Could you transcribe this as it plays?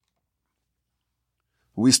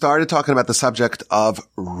we started talking about the subject of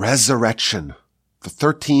resurrection, the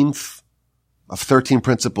 13th of 13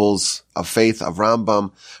 principles of faith of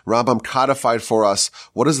Rambam. Rambam codified for us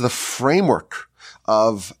what is the framework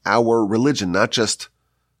of our religion, not just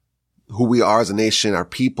who we are as a nation, our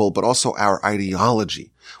people, but also our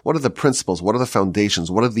ideology. What are the principles? What are the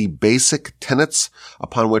foundations? What are the basic tenets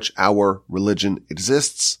upon which our religion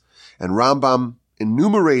exists? And Rambam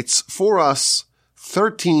enumerates for us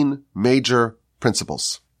 13 major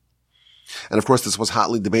principles. And of course, this was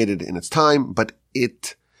hotly debated in its time, but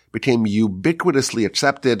it became ubiquitously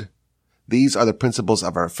accepted. These are the principles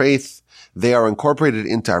of our faith. They are incorporated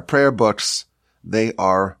into our prayer books. They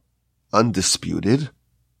are undisputed.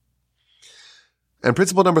 And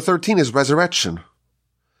principle number 13 is resurrection.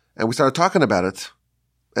 And we started talking about it.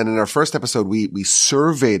 And in our first episode, we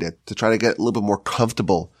surveyed it to try to get a little bit more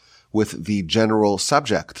comfortable with the general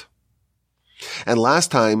subject. And last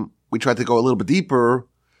time, we tried to go a little bit deeper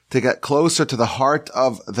to get closer to the heart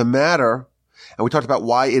of the matter. And we talked about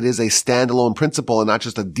why it is a standalone principle and not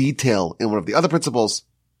just a detail in one of the other principles.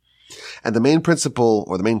 And the main principle,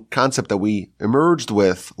 or the main concept that we emerged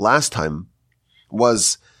with last time,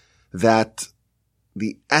 was that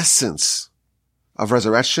the essence of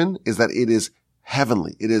resurrection is that it is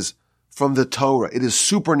heavenly. It is from the Torah. It is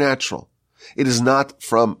supernatural. It is not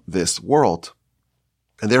from this world.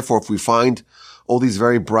 And therefore, if we find all these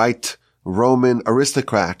very bright Roman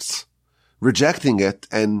aristocrats rejecting it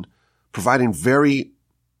and providing very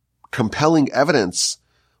compelling evidence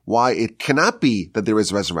why it cannot be that there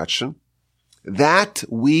is resurrection, that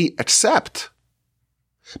we accept.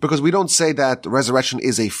 Because we don't say that resurrection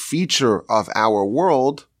is a feature of our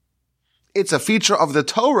world. It's a feature of the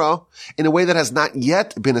Torah in a way that has not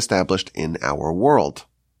yet been established in our world.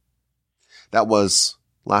 That was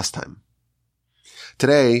last time.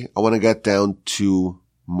 Today, I want to get down to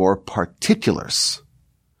more particulars.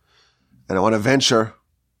 And I want to venture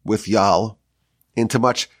with y'all into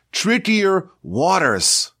much trickier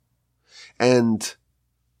waters and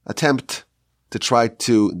attempt to try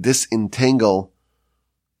to disentangle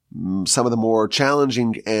some of the more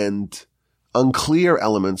challenging and unclear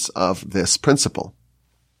elements of this principle.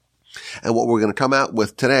 And what we're going to come out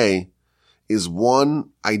with today is one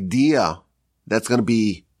idea that's going to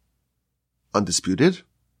be undisputed,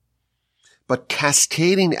 but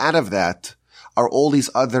cascading out of that are all these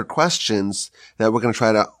other questions that we're going to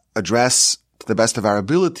try to address to the best of our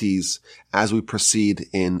abilities as we proceed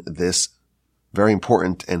in this very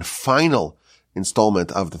important and final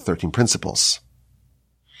installment of the 13 principles.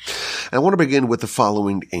 And I want to begin with the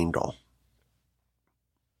following angle.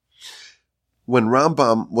 When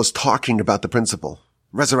Rambam was talking about the principle,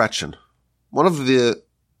 resurrection, one of the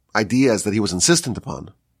ideas that he was insistent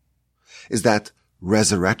upon is that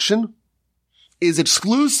resurrection is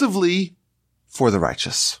exclusively for the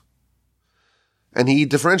righteous. And he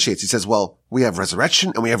differentiates. He says, well, we have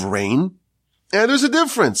resurrection and we have rain. And there's a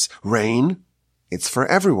difference. Rain, it's for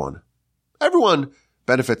everyone. Everyone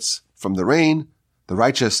benefits from the rain, the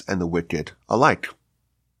righteous and the wicked alike.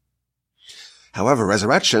 However,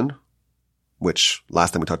 resurrection, which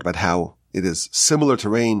last time we talked about how it is similar to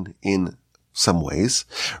rain in some ways,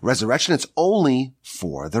 resurrection is only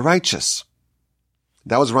for the righteous.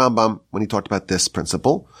 That was Rambam when he talked about this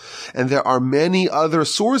principle. And there are many other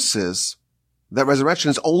sources that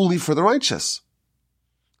resurrection is only for the righteous.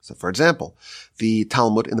 So, for example, the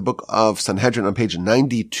Talmud in the book of Sanhedrin on page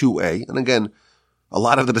 92a, and again, a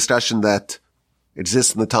lot of the discussion that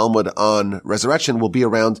exists in the Talmud on resurrection will be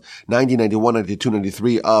around 90, 91, 92,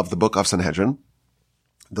 93 of the book of Sanhedrin.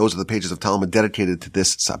 Those are the pages of Talmud dedicated to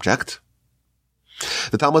this subject.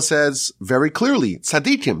 The Talmud says very clearly,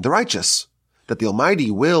 tzaddikim, the righteous, that the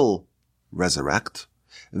Almighty will resurrect.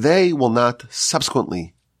 They will not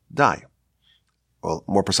subsequently die. Well,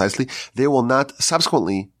 more precisely, they will not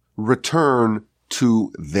subsequently return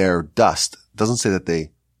to their dust. It doesn't say that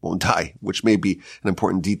they won't die, which may be an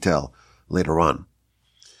important detail later on.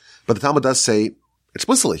 But the Talmud does say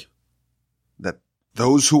explicitly that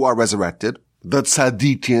those who are resurrected, the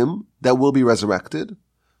tzaddikim that will be resurrected,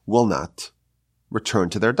 will not return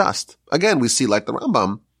to their dust. Again, we see, like the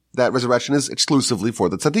Rambam, that resurrection is exclusively for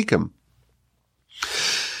the tzaddikim.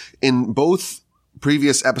 In both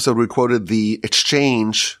previous episodes, we quoted the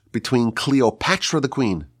exchange between Cleopatra the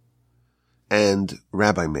queen and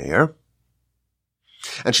Rabbi Meir.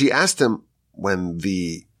 And she asked him, when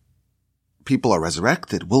the people are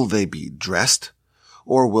resurrected, will they be dressed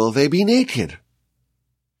or will they be naked?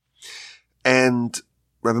 And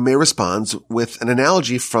Rabbi Meir responds with an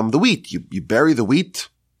analogy from the wheat. You bury the wheat,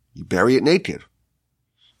 you bury it naked.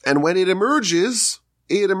 And when it emerges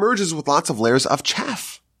with lots of layers of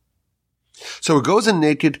chaff. So it goes in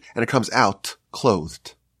naked and it comes out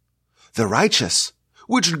clothed. The righteous,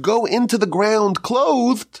 which go into the ground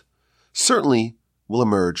clothed, certainly will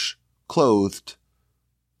emerge clothed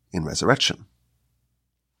in resurrection.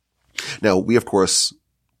 Now, we, of course,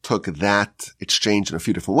 took that exchange in a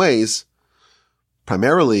few different ways.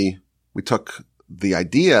 Primarily, we took the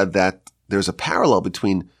idea that there's a parallel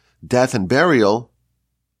between death and burial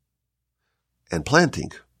and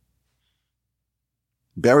planting.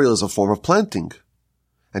 Burial is a form of planting.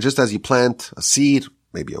 And just as you plant a seed,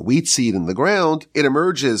 maybe a wheat seed in the ground, it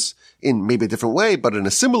emerges in maybe a different way, but in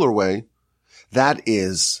a similar way. That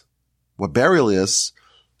is what burial is,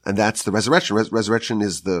 and that's the resurrection. Resurrection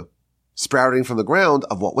is the sprouting from the ground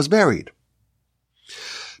of what was buried.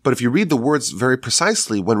 But if you read the words very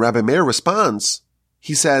precisely, when Rabbi Meir responds,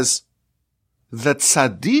 he says, the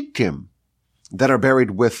tzaddikim that are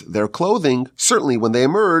buried with their clothing, certainly when they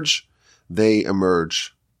emerge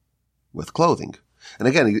with clothing. And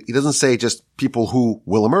again, he doesn't say just people who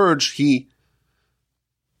will emerge. He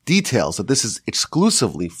details that this is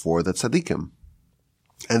exclusively for the tzaddikim.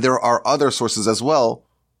 And there are other sources as well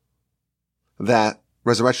that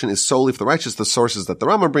resurrection is solely for the righteous, the sources that the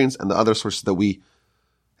Rambam brings and the other sources that we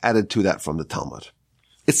added to that from the Talmud.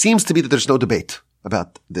 It seems to be that there's no debate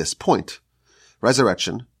about this point.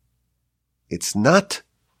 Resurrection, it's not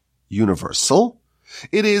universal.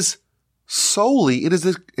 It is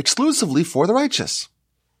exclusively for the righteous.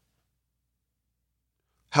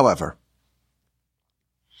 However,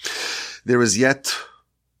 there is yet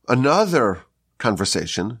another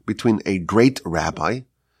conversation between a great rabbi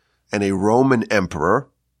and a Roman emperor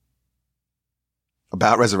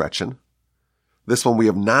about resurrection. This one we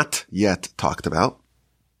have not yet talked about.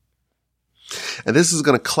 And this is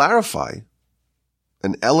going to clarify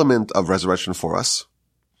an element of resurrection for us,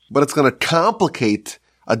 but it's going to complicate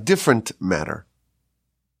a different matter.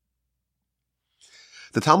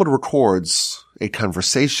 The Talmud records a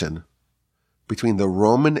conversation between the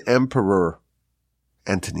Roman emperor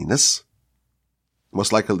Antoninus.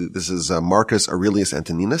 Most likely this is Marcus Aurelius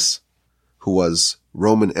Antoninus, who was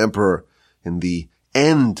Roman emperor in the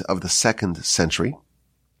end of the 2nd century.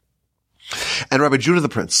 And Rabbi Judah the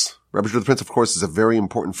Prince. Rabbi Judah the Prince, of course, is a very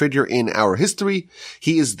important figure in our history.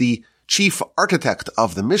 He is the chief architect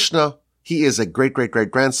of the Mishnah. He is a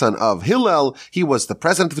great-great-great-grandson of Hillel. He was the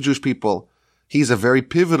president of the Jewish people. He's a very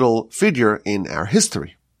pivotal figure in our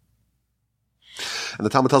history. And the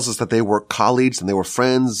Talmud tells us that they were colleagues and they were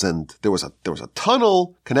friends, and there was a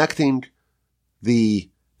tunnel connecting the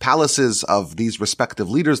palaces of these respective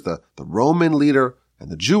leaders, the Roman leader and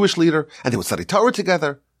the Jewish leader, and they would study Torah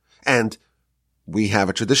together. And we have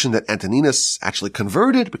a tradition that Antoninus actually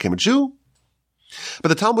converted, became a Jew. But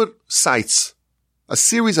the Talmud cites a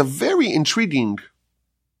series of very intriguing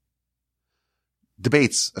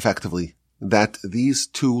debates, effectively, that these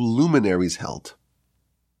two luminaries held.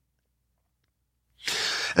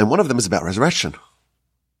 And one of them is about resurrection.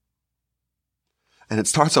 And it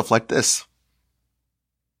starts off like this.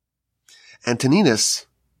 Antoninus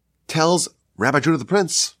tells Rabbi Judah the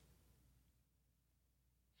Prince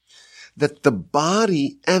that the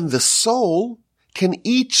body and the soul can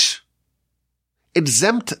each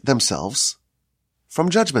exempt themselves from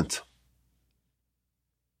judgment.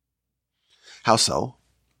 How so?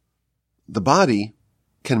 The body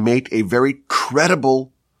can make a very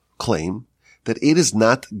credible claim that it is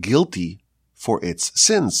not guilty for its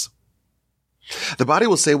sins. The body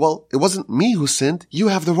will say, well, it wasn't me who sinned. You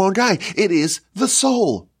have the wrong guy. It is the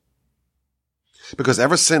soul. Because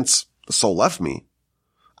ever since the soul left me,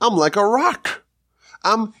 I'm like a rock.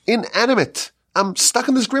 I'm inanimate. I'm stuck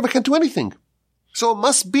in this grave. I can't do anything. So it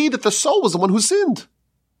must be that the soul was the one who sinned.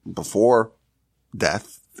 Before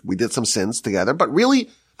death, we did some sins together, but really,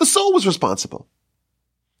 the soul was responsible.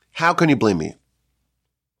 How can you blame me?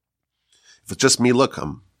 If it's just me, look,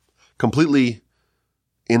 I'm completely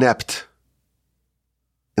inept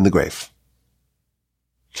in the grave.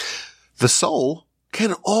 The soul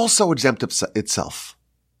can also exempt itself.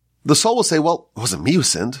 The soul will say, well, it wasn't me who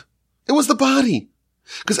sinned. It was the body.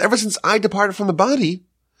 Because ever since I departed from the body,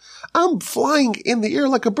 I'm flying in the air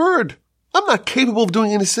like a bird. I'm not capable of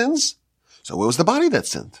doing any sins. So it was the body that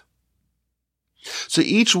sinned. So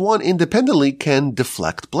each one independently can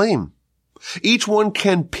deflect blame. Each one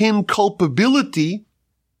can pin culpability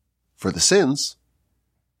for the sins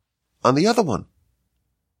on the other one.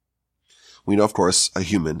 We know, of course, a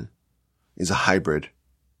human is a hybrid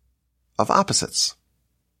of opposites,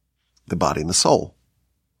 the body and the soul.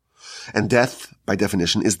 And death, by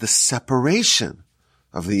definition, is the separation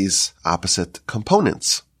of these opposite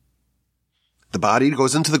components. The body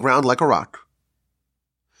goes into the ground like a rock.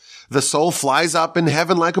 The soul flies up in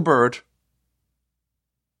heaven like a bird.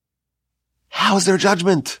 How is there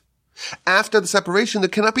judgment? After the separation, there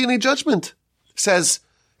cannot be any judgment, says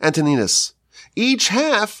Antoninus. Each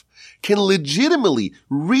half can legitimately,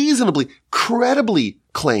 reasonably, credibly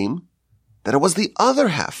claim that it was the other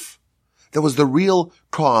half that was the real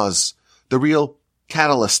cause, the real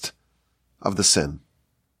catalyst of the sin.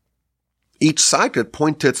 Each side could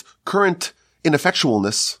point to its current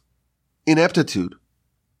ineffectualness, ineptitude,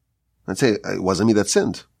 and say, it wasn't me that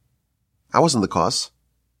sinned. I wasn't the cause.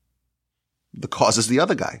 The cause is the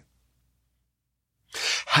other guy.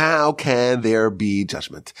 How can there be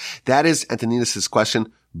judgment? That is Antoninus'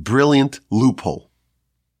 question. Brilliant loophole.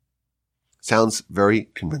 Sounds very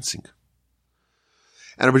convincing.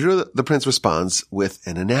 And Rabbi Judah the Prince responds with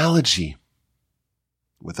an analogy,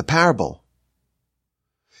 with a parable.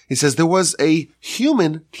 He says there was a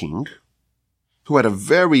human king who had a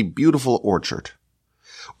very beautiful orchard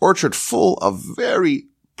full of very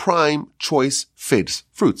prime choice figs,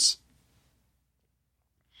 fruits.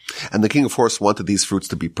 And the king, of course, wanted these fruits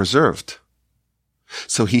to be preserved.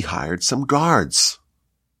 So he hired some guards.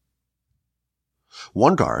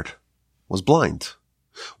 One guard was blind.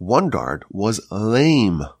 One guard was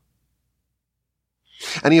lame.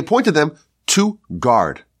 And he appointed them to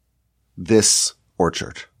guard this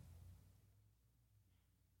orchard.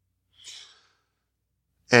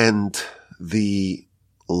 And the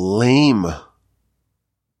lame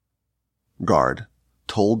guard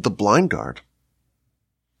told the blind guard,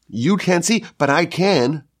 you can't see, but I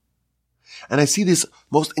can. And I see these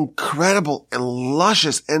most incredible and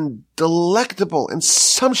luscious and delectable and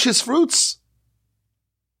sumptuous fruits.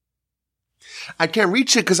 I can't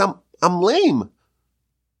reach it because I'm lame.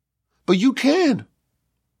 But you can.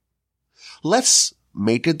 Let's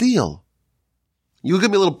make a deal. You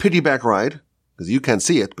give me a little piggyback ride, because you can't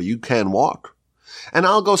see it, but you can walk. And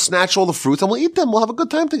I'll go snatch all the fruits and we'll eat them. We'll have a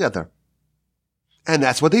good time together. And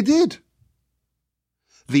that's what they did.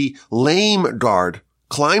 The lame guard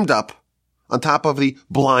climbed up on top of the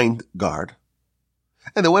blind guard,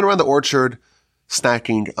 and they went around the orchard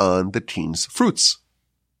snacking on the king's fruits.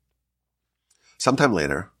 Sometime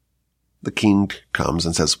later, the king comes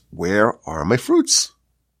and says, where are my fruits?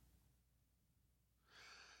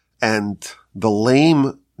 And the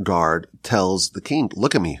lame guard tells the king,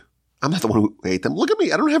 look at me. I'm not the one who ate them. Look at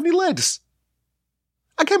me. I don't have any legs.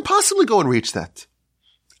 I can't possibly go and reach that.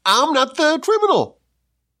 I'm not the criminal.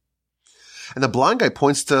 And the blind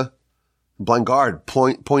guard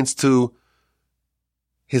points to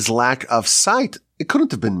his lack of sight. It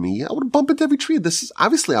couldn't have been me. I would have bumped into every tree.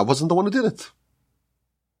 Obviously I wasn't the one who did it.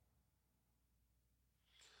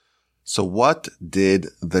 So what did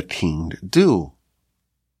the king do?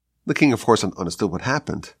 The king, of course, understood what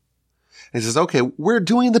happened. And he says, okay, we're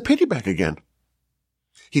doing the piggyback again.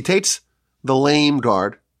 He takes the lame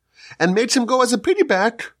guard and makes him go as a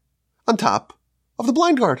piggyback on top of the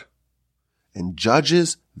blind guard and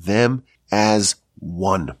judges them as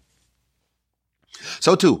one.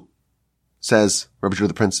 So too, says Rabbi Judah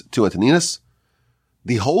the Prince to Antoninus,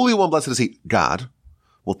 the Holy One, blessed is He, God,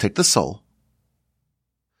 will take the soul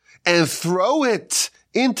and throw it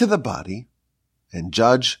into the body and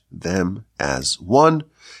judge them as one.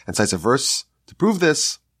 And cites a verse to prove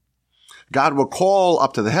this. God will call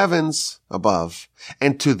up to the heavens above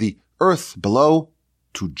and to the earth below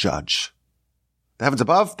to judge. The heavens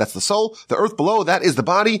above, that's the soul. The earth below, that is the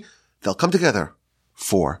body. They'll come together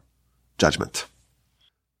for judgment.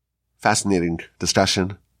 Fascinating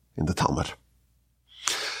discussion in the Talmud.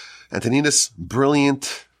 Antoninus,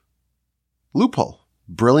 brilliant loophole,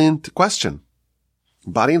 brilliant question.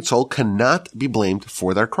 Body and soul cannot be blamed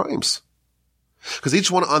for their crimes, because each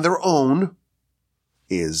one on their own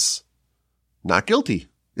is not guilty,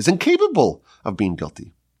 is incapable of being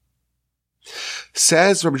guilty.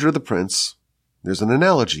 Says Rabbi Judah the Prince, there's an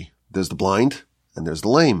analogy. There's the blind and there's the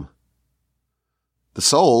lame. The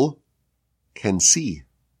soul can see,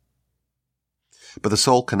 but the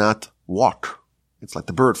soul cannot walk. It's like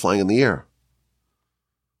the bird flying in the air.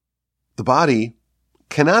 The body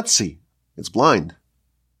cannot see. It's blind,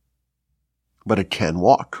 but it can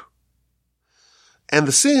walk. And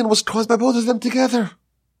the sin was caused by both of them together.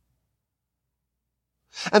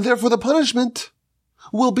 And therefore the punishment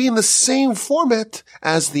will be in the same format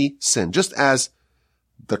as the sin. Just as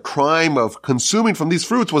the crime of consuming from these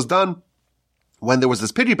fruits was done when there was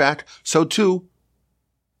this piggyback, so too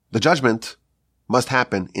the judgment must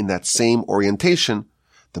happen in that same orientation.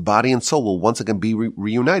 The body and soul will once again be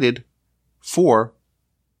reunited for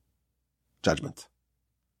judgment.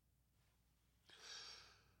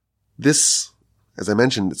 This, as I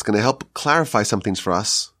mentioned, it's going to help clarify some things for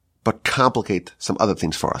us, but complicate some other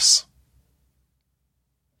things for us.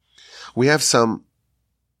 We have some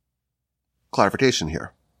clarification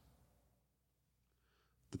here.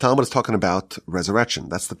 The Talmud is talking about resurrection.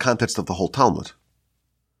 That's the context of the whole Talmud.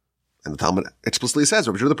 And the Talmud explicitly says,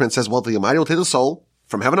 Rabbi Judah the Prince says, well, the Almighty will take the soul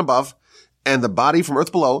from heaven above and the body from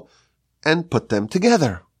earth below and put them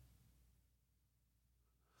together.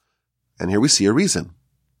 And here we see a reason.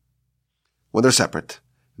 When they're separate,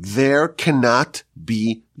 there cannot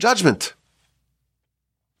be judgment.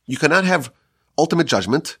 You cannot have ultimate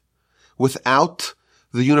judgment without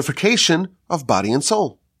the unification of body and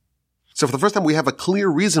soul. So for the first time, we have a clear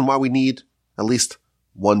reason why we need at least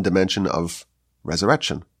one dimension of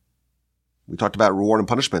resurrection. We talked about reward and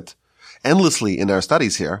punishment endlessly in our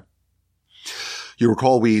studies here. You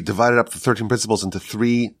recall we divided up the 13 principles into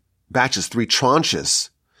 3 batches, 3 tranches,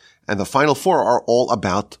 and the final 4 are all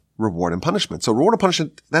about reward and punishment. So reward and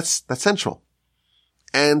punishment, that's central.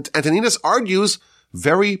 And Antoninus argues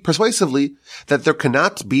very persuasively that there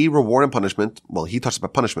cannot be reward and punishment. Well, he talks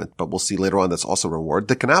about punishment, but we'll see later on that's also reward.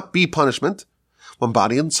 There cannot be punishment when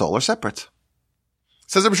body and soul are separate.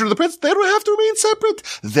 Says Rabbi Judah the Prince, they don't have to remain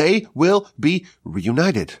separate. They will be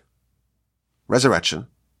reunited. Resurrection,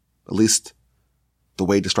 at least the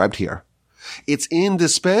way described here, it's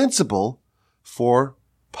indispensable for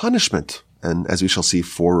punishment, and as we shall see,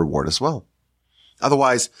 for reward as well.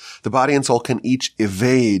 Otherwise, the body and soul can each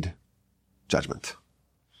evade judgment.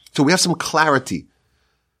 So we have some clarity,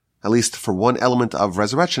 at least for one element of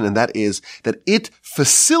resurrection, and that is that it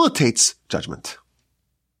facilitates judgment.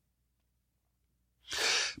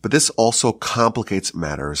 But this also complicates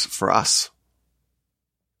matters for us.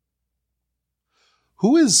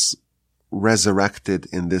 Who is resurrected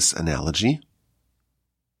in this analogy?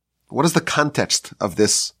 What is the context of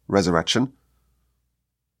this resurrection?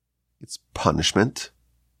 It's punishment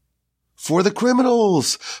for the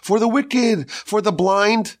criminals, for the wicked, for the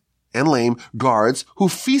blind and lame guards who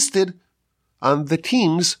feasted on the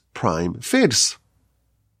team's prime figs.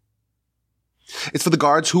 It's for the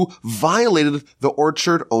guards who violated the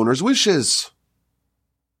orchard owner's wishes.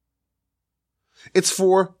 It's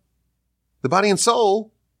for the body and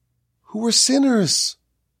soul who were sinners,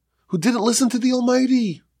 who didn't listen to the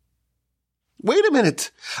Almighty. Wait a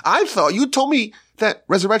minute. I thought you told me that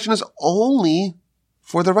resurrection is only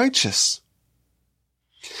for the righteous.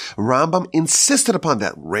 Rambam insisted upon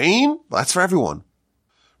that. Rain, that's for everyone.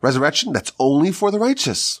 Resurrection, that's only for the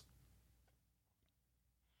righteous.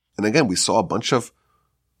 And again, we saw a bunch of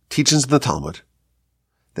teachings in the Talmud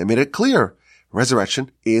that made it clear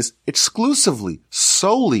resurrection is exclusively,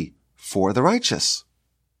 solely for the righteous.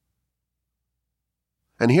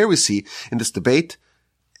 And here we see in this debate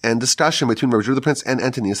and discussion between Rabbi Judah the Prince and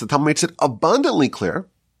Antoninus, the Talmud makes it abundantly clear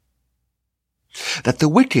that the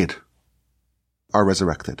wicked are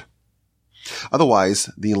resurrected. Otherwise,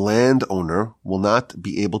 the landowner will not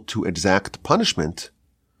be able to exact punishment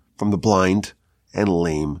from the blind and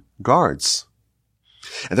lame guards.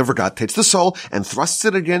 And therefore God takes the soul and thrusts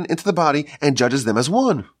it again into the body and judges them as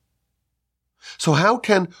one. So how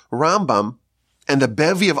can Rambam and the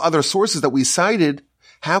bevy of other sources that we cited,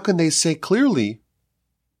 how can they say clearly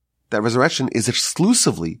that resurrection is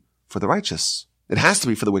exclusively for the righteous? It has to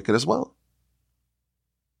be for the wicked as well.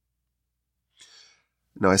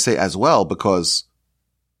 Now I say as well because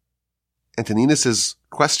Antoninus'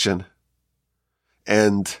 question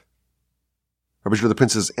and Rabbi Judah the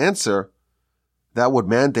Prince's answer, that would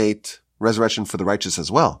mandate resurrection for the righteous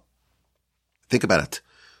as well. Think about it.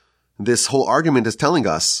 This whole argument is telling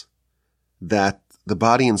us that the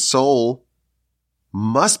body and soul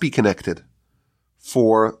must be connected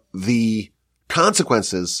for the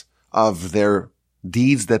consequences of their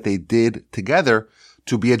deeds that they did together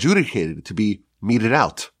to be adjudicated, to be meted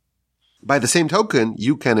out. By the same token,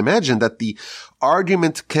 you can imagine that the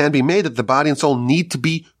argument can be made that the body and soul need to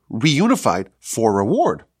be reunified for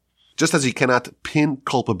reward. Just as you cannot pin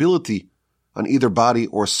culpability on either body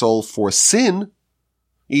or soul for sin,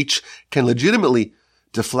 each can legitimately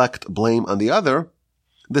deflect blame on the other,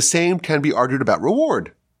 the same can be argued about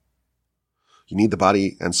reward. You need the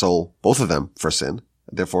body and soul, both of them, for sin.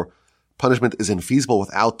 Therefore, punishment is infeasible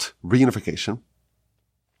without reunification.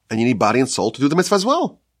 And you need body and soul to do the mitzvah as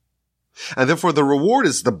well. And therefore, the reward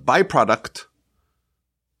is the byproduct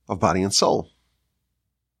of body and soul.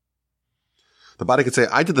 The body could say,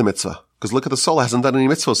 I did the mitzvah, because look at the soul, it hasn't done any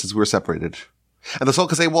mitzvahs since we were separated. And the soul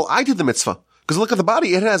could say, well, I did the mitzvah, because look at the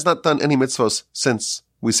body, it has not done any mitzvahs since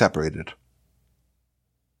we separated.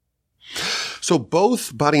 So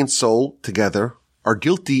both body and soul together are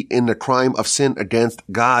guilty in the crime of sin against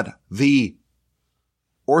God, the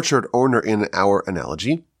orchard owner in our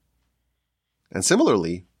analogy. And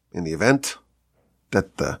similarly, in the event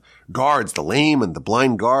that the guards, the lame and the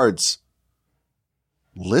blind guards,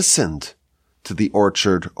 listened to the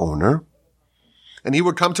orchard owner, and he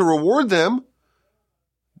would come to reward them,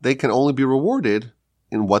 they can only be rewarded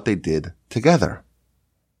in what they did together.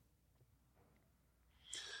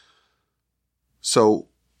 So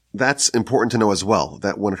that's important to know as well,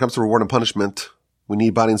 that when it comes to reward and punishment, we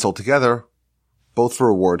need body and soul together, both for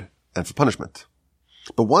reward and for punishment.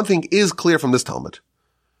 But one thing is clear from this Talmud,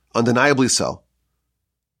 undeniably so.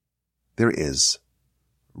 There is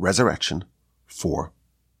resurrection for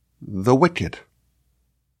the wicked.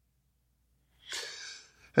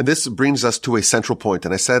 And this brings us to a central point.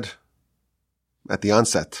 And I said at the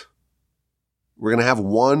onset, we're going to have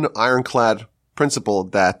one ironclad principle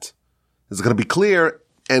that is going to be clear.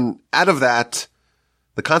 And out of that,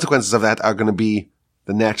 the consequences of that are going to be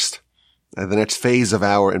the next phase of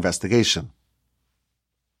our investigation.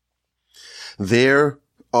 There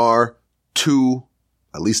are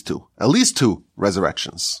at least two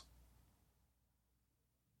resurrections.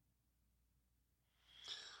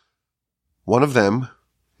 One of them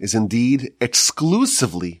is indeed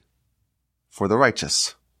exclusively for the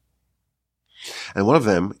righteous. And one of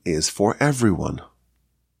them is for everyone.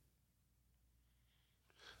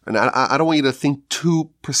 And I don't want you to think too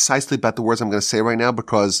precisely about the words I'm going to say right now,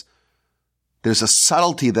 because there's a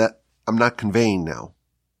subtlety that I'm not conveying now.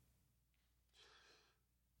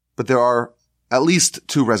 But there are at least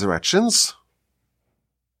two resurrections,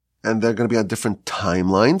 and they're going to be on different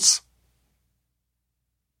timelines.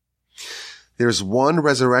 There's one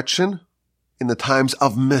resurrection in the times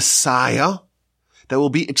of Messiah that will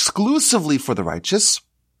be exclusively for the righteous.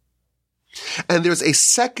 And there's a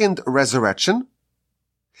second resurrection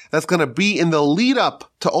that's going to be in the lead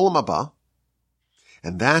up to Olam Haba,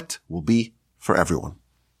 and that will be for everyone.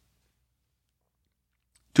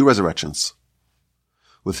 Two resurrections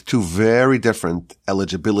with two very different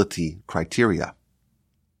eligibility criteria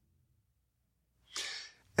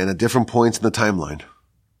and at different points in the timeline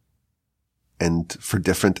and for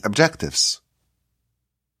different objectives.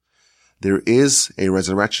 There is a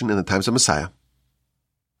resurrection in the times of Messiah.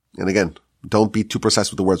 And again, don't be too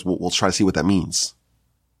precise with the words. We'll try to see what that means.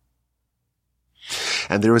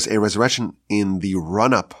 And there is a resurrection in the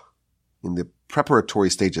run-up, in the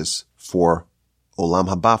preparatory stages for Olam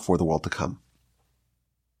Haba, for the world to come.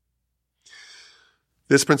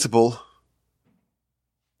 This principle,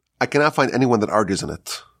 I cannot find anyone that argues on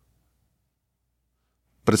it.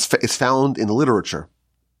 But it's found in the literature.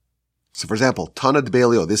 So for example, Tana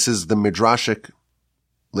D'Beilio, this is the Midrashic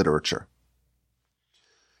literature.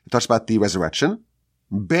 It talks about the resurrection.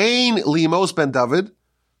 Bein Limos ben David,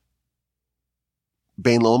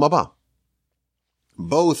 Bein L'Olam Haba.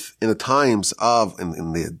 Both in the times of,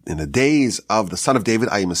 in the days of the son of David,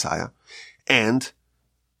 i.e. Messiah, and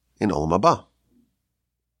in Olam Haba.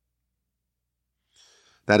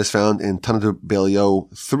 That is found in Tana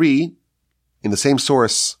D'Beilio 3. In the same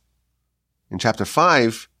source, in chapter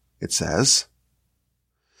 5, it says,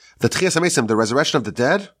 the Tchias HaMesim, the resurrection of the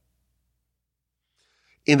dead,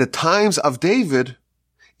 in the times of David,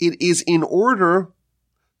 it is in order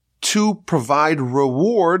to provide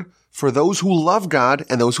reward for those who love God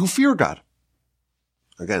and those who fear God.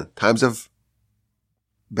 Again, times of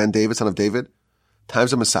Ben David, son of David,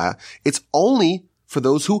 times of Messiah. It's only for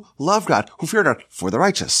those who love God, who fear God, for the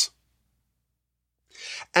righteous.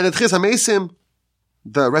 And the Tchias HaMesim,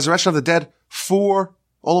 the resurrection of the dead for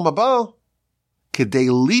Olam Haba, kedei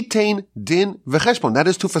litain din v'cheshbon. That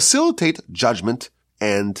is to facilitate judgment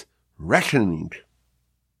and reckoning.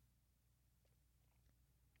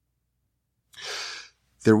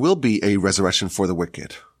 There will be a resurrection for the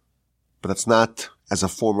wicked, but that's not as a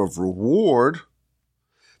form of reward,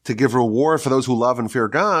 to give reward for those who love and fear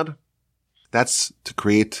God. That's to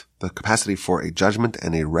create the capacity for a judgment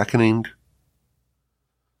and a reckoning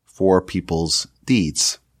for people's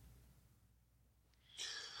deeds.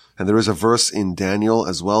 And there is a verse in Daniel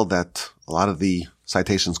as well that a lot of the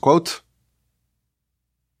citations quote.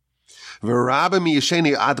 V'rabim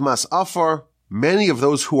yisheni admas afar. Many of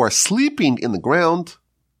those who are sleeping in the ground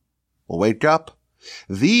will wake up.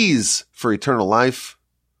 These for eternal life,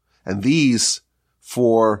 and these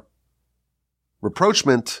for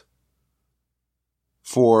reproachment,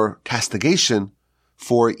 for castigation,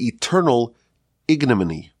 for eternal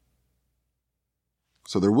ignominy.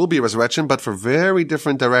 So there will be a resurrection, but for very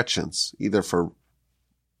different directions, either for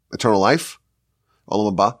eternal life,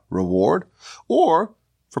 Olam Haba, reward, or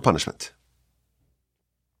for punishment.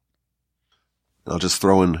 And I'll just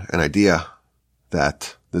throw in an idea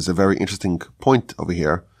that there's a very interesting point over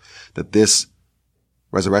here, that this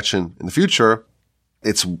resurrection in the future,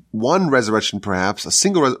 it's one resurrection perhaps, a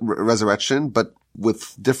single resurrection, but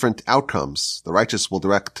with different outcomes. The righteous will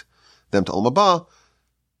direct them to Olam Haba,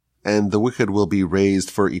 and the wicked will be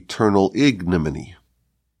raised for eternal ignominy.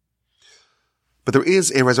 But there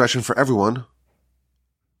is a resurrection for everyone,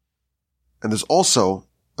 and there's also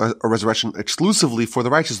a resurrection exclusively for the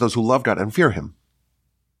righteous, those who love God and fear Him.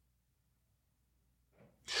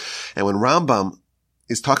 And when Rambam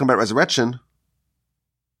is talking about resurrection,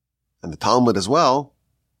 and the Talmud as well,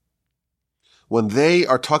 when they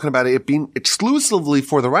are talking about it being exclusively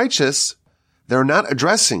for the righteous, they're not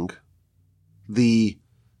addressing the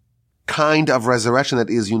kind of resurrection that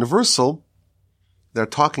is universal. They're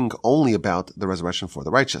talking only about the resurrection for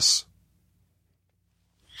the righteous.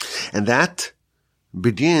 And that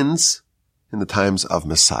begins in the times of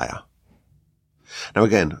Messiah. Now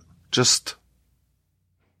again, just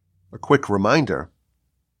a quick reminder.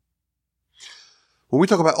 When we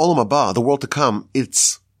talk about Olam Haba, the world to come,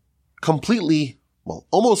 it's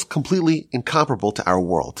almost completely incomparable to our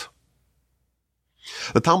world.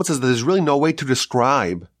 The Talmud says that there's really no way to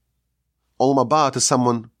describe Olam Haba to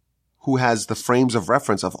someone who has the frames of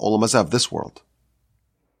reference of Olam Hazeh, of this world.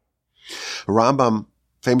 Rambam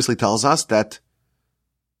famously tells us that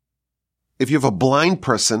if you have a blind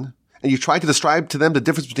person and you try to describe to them the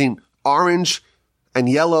difference between orange and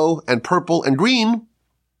yellow and purple and green,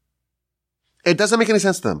 it doesn't make any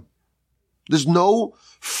sense to them. There's no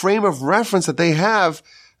frame of reference that they have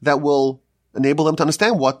that will enable them to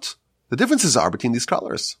understand what the differences are between these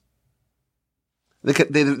colors. They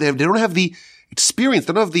don't have the experience,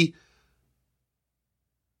 they don't have the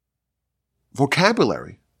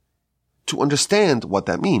vocabulary to understand what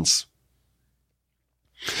that means.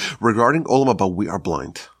 Regarding Olam Haba, we are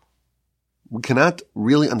blind. We cannot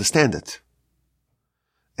really understand it.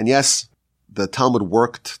 And yes, the Talmud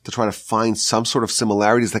worked to try to find some sort of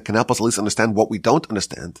similarities that can help us at least understand what we don't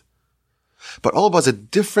understand. But Olam Haba is a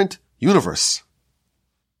different universe.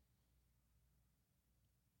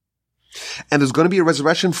 And there's going to be a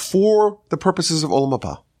resurrection for the purposes of Olam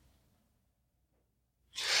Haba.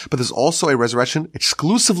 But there's also a resurrection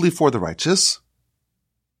exclusively for the righteous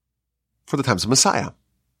for the times of Messiah.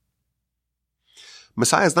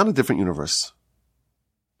 Messiah is not a different universe.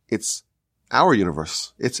 It's our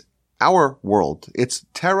universe. It's our world. It's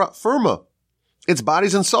terra firma. It's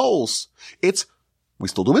bodies and souls. We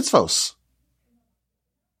still do mitzvos.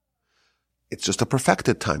 It's just a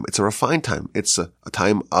perfected time. It's a refined time. It's a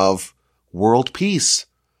time of world peace.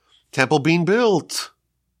 Temple being built.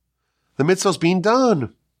 The mitzvos being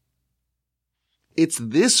done. It's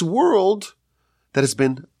this world that has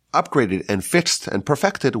been upgraded and fixed and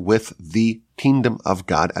perfected with the kingdom of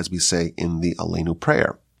God, as we say in the Aleinu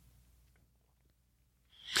prayer.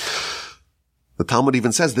 The Talmud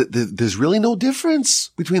even says that there's really no difference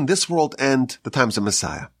between this world and the times of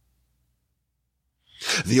Messiah.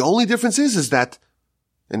 The only difference is that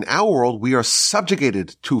in our world, we are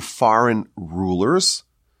subjugated to foreign rulers,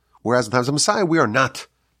 whereas in the times of Messiah, we are not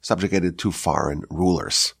subjugated to foreign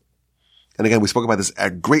rulers. And again, we spoke about this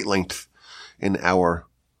at great length in our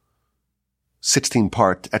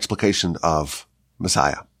 16-part explication of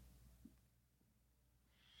Messiah.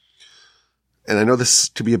 And I know this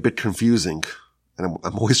to be a bit confusing, and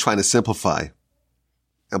I'm always trying to simplify.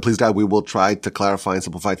 And please God, we will try to clarify and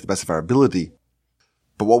simplify to the best of our ability.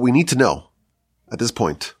 But what we need to know at this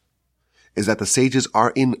point is that the sages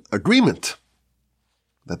are in agreement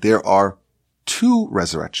that there are two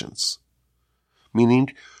resurrections, meaning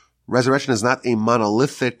resurrection is not a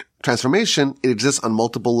monolithic transformation. It exists on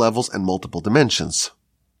multiple levels and multiple dimensions.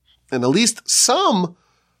 And at least some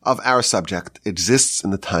of our subject exists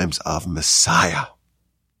in the times of Messiah.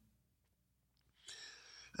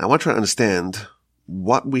 I want to try to understand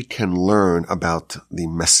what we can learn about the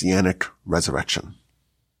Messianic resurrection.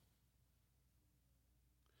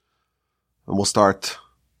 And we'll start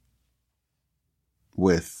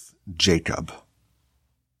with Jacob.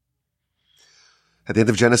 At the end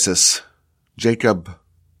of Genesis, Jacob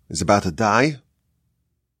is about to die,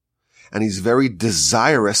 and he's very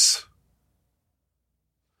desirous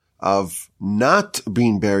of not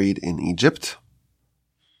being buried in Egypt,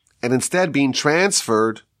 and instead being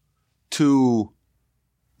transferred to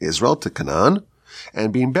Israel, to Canaan,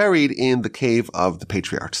 and being buried in the cave of the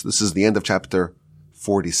patriarchs. This is the end of chapter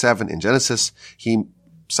 47 in Genesis. He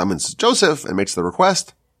summons Joseph and makes the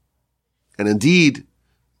request. And indeed,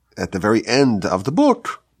 at the very end of the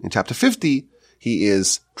book, in chapter 50, he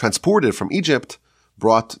is transported from Egypt,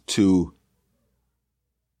 brought to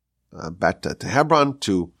back to Hebron,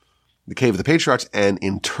 to the cave of the patriarchs, and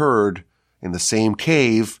interred in the same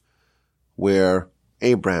cave where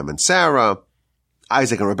Abraham and Sarah,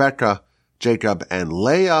 Isaac and Rebekah, Jacob and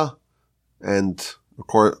Leah, and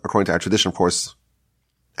according to our tradition, of course,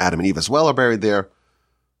 Adam and Eve as well are buried there.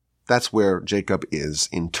 That's where Jacob is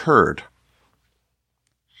interred.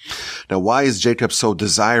 Now, why is Jacob so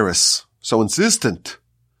desirous, so insistent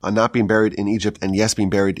on not being buried in Egypt and yes, being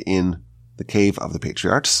buried in the cave of the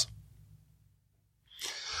patriarchs?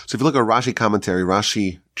 So if you look at Rashi commentary,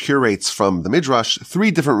 Rashi curates from the Midrash 3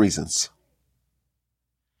 different reasons.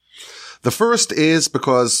 The first is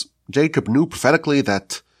because Jacob knew prophetically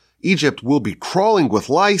that Egypt will be crawling with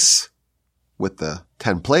lice with the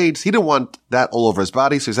 10 plagues. He didn't want that all over his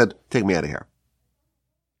body, so he said, take me out of here.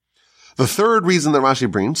 The third reason that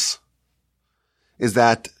Rashi brings is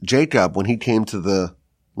that Jacob, when he came to the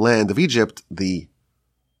land of Egypt, the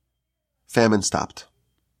famine stopped.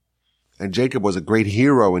 And Jacob was a great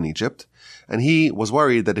hero in Egypt, and he was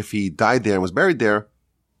worried that if he died there and was buried there,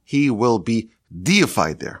 he will be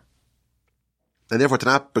deified there. And therefore, to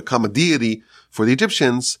not become a deity for the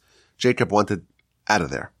Egyptians, Jacob wanted out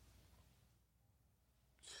of there.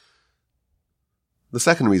 The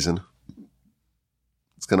second reason,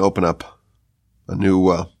 it's going to open up a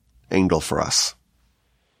new angle for us.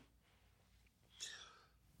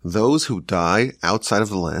 Those who die outside of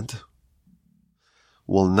the land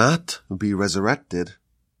will not be resurrected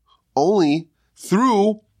only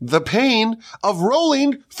through the pain of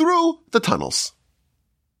rolling through the tunnels.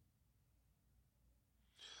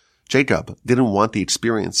 Jacob didn't want the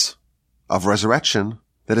experience of resurrection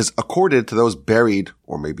that is accorded to those buried,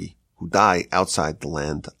 or maybe who die outside the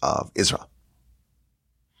land of Israel.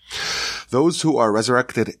 Those who are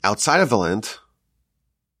resurrected outside of the land,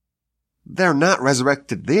 they're not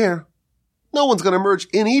resurrected there. No one's going to emerge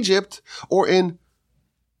in Egypt or in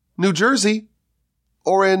New Jersey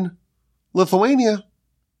or in Lithuania.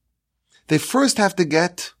 They first have to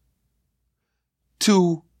get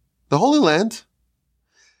to the Holy Land,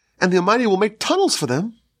 and the Almighty will make tunnels for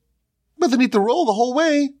them, but they need to roll the whole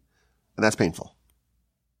way, and that's painful.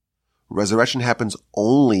 Resurrection happens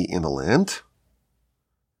only in the land,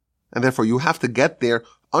 and therefore you have to get there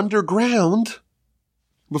underground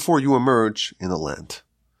before you emerge in the land.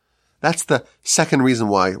 That's the second reason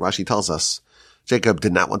why Rashi tells us Jacob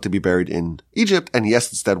did not want to be buried in Egypt, and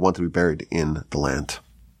yes, instead wanted to be buried in the land.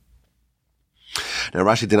 Now,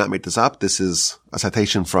 Rashi did not make this up. This is a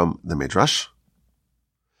citation from the Midrash.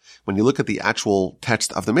 When you look at the actual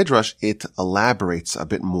text of the Midrash, it elaborates a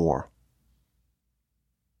bit more.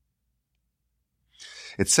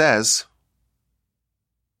 It says,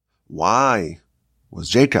 why was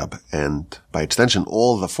Jacob, and by extension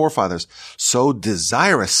all the forefathers, so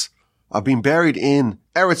desirous of being buried in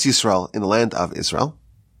Eretz Yisrael, in the land of Israel?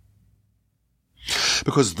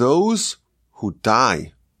 Because those who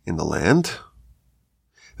die in the land,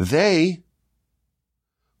 they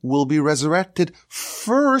will be resurrected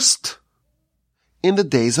first in the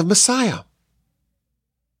days of Messiah.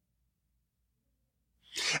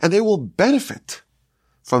 And they will benefit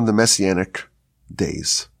from the Messianic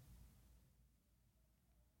days.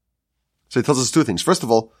 So he tells us 2 things. First of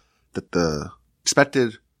all, that the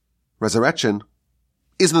expected resurrection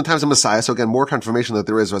is in the times of Messiah. So again, more confirmation that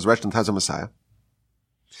there is resurrection in the times of Messiah.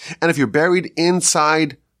 And if you're buried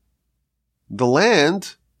inside the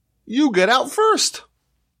land, you get out first.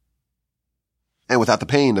 And without the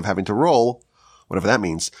pain of having to roll, whatever that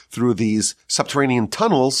means, through these subterranean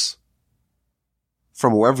tunnels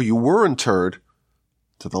from wherever you were interred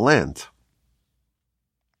to the land.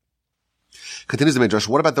 Continues the Midrash,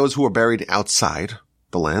 what about those who are buried outside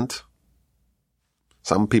the land?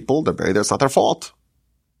 Some people, they're buried there, it's not their fault.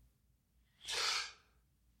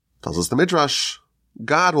 Tells us the Midrash,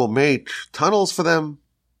 God will make tunnels for them,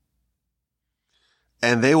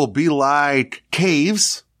 and they will be like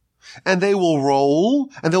caves, and they will roll,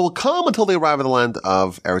 and they will come until they arrive at the land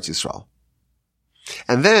of Eretz Yisrael.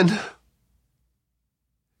 And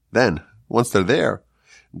then, once they're there,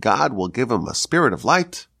 God will give them a spirit of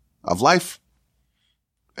light, of life,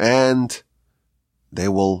 and they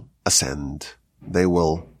will ascend. They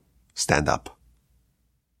will stand up.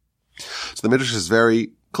 So the Midrash is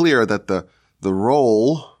very clear that the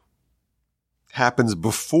roll happens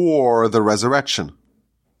before the resurrection.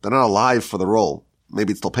 They're not alive for the roll.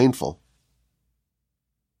 Maybe it's still painful.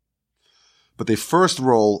 But they first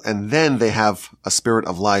roll, and then they have a spirit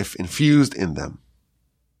of life infused in them.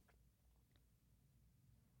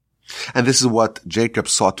 And this is what Jacob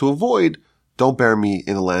sought to avoid. Don't bury me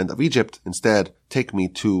in the land of Egypt. Instead, take me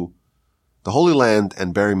to the Holy Land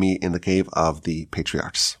and bury me in the cave of the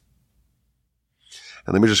patriarchs.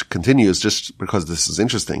 And let me just continue, just because this is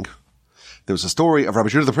interesting. There was a story of Rabbi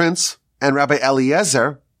Judah the Prince and Rabbi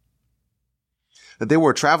Eliezer that they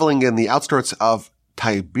were traveling in the outskirts of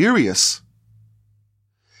Tiberias,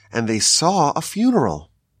 and they saw a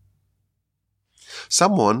funeral.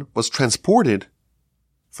 Someone was transported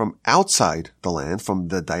from outside the land, from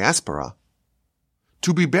the diaspora,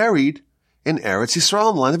 to be buried in Eretz Yisrael,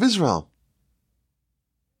 in the land of Israel.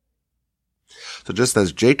 So just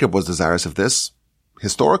as Jacob was desirous of this,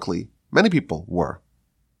 historically, many people were.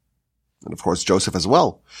 And of course, Joseph as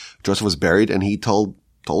well. Joseph was buried and he told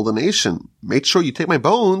the nation, make sure you take my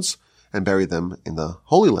bones and bury them in the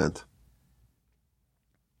Holy Land.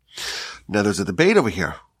 Now there's a debate over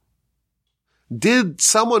here. Did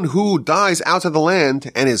someone who dies outside the land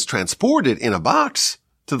and is transported in a box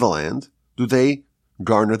to the land, do they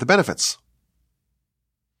garner the benefits?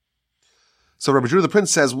 So Rabbi Judah the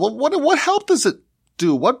Prince says, well, what help does it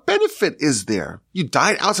do? What benefit is there? You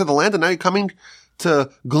died outside the land and now you're coming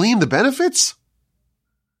to glean the benefits?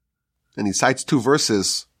 And he cites two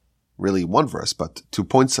verses, really one verse, but 2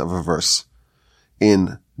 points of a verse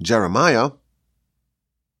in Jeremiah.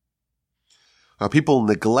 People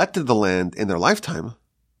neglected the land in their lifetime,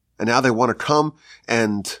 and now they want to come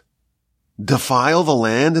and defile the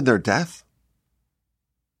land in their death.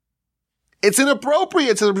 It's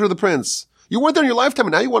inappropriate, says the prince. You weren't there in your lifetime,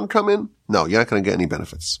 and now you want to come in? No, you're not going to get any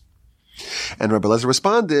benefits. And Rabbi Eliezer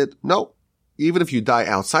responded, no, even if you die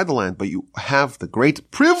outside the land, but you have the great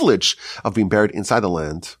privilege of being buried inside the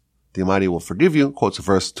land, the Almighty will forgive you, quotes a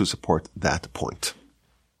verse to support that point.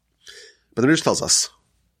 But the Midrash tells us,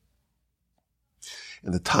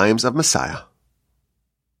 in the times of Messiah,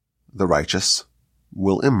 the righteous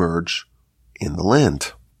will emerge in the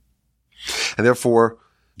land. And therefore,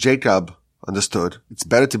 Jacob understood it's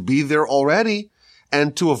better to be there already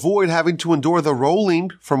and to avoid having to endure the rolling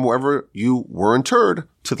from wherever you were interred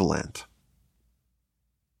to the land.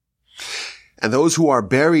 And those who are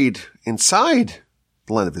buried inside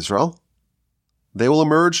the land of Israel, they will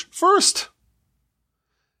emerge first.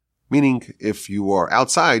 Meaning, if you are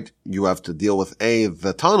outside, you have to deal with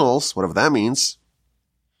the tunnels, whatever that means,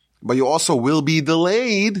 but you also will be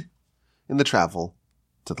delayed in the travel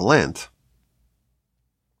to the land.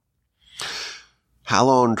 How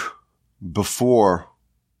long before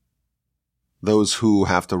those who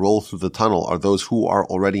have to roll through the tunnel are those who are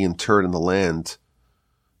already interred in the land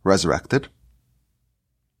resurrected?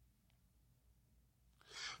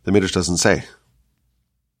 The Midrash doesn't say.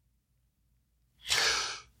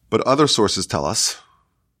 But other sources tell us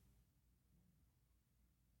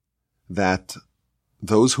that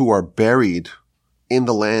those who are buried in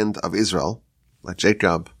the land of Israel, like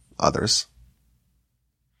Jacob, others,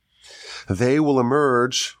 they will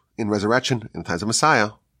emerge in resurrection in the times of Messiah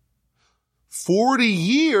 40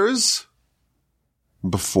 years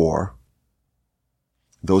before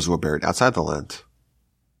those who are buried outside the land.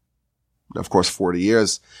 Now, of course, 40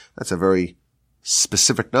 years, that's a very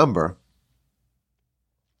specific number.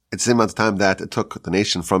 It's the same amount of time that it took the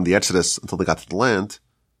nation from the Exodus until they got to the land.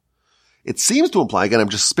 It seems to imply, again, I'm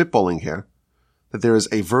just spitballing here, that there is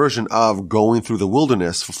a version of going through the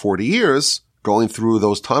wilderness for 40 years, going through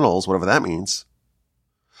those tunnels, whatever that means,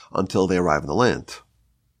 until they arrive in the land.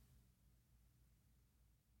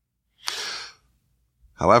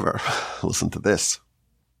 However, listen to this.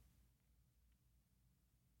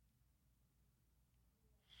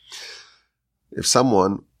 If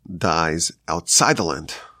someone dies outside the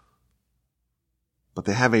land, but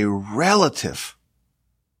they have a relative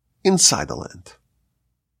inside the land,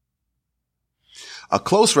 a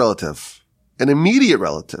close relative, an immediate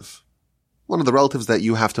relative, one of the relatives that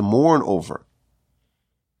you have to mourn over.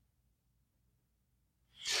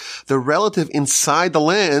 The relative inside the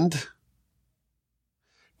land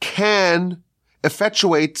can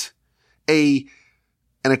effectuate an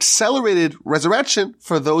accelerated resurrection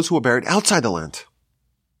for those who are buried outside the land.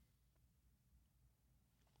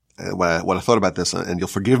 When I thought about this, and you'll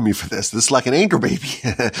forgive me for this is like an anchor baby.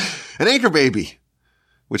 An anchor baby,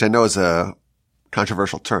 which I know is a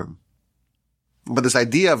controversial term. But this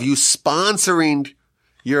idea of you sponsoring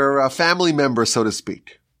your family member, so to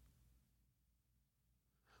speak.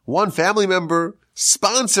 One family member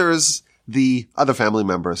sponsors the other family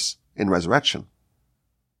members in resurrection.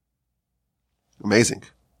 Amazing.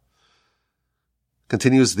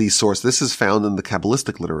 Continues the source. This is found in the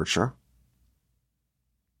Kabbalistic literature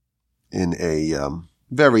in a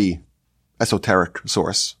very esoteric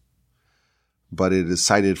source, but it is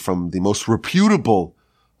cited from the most reputable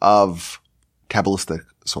of Kabbalistic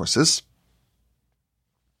sources.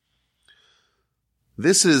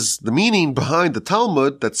 This is the meaning behind the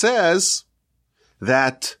Talmud that says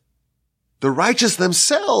that the righteous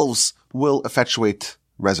themselves will effectuate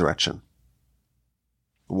resurrection.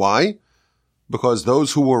 Why? Because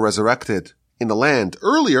those who were resurrected in the land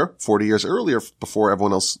earlier, 40 years earlier, before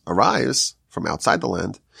everyone else arrives from outside the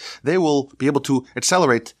land, they will be able to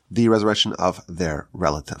accelerate the resurrection of their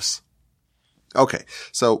relatives. Okay.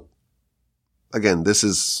 So again,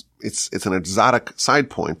 it's an exotic side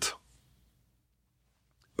point.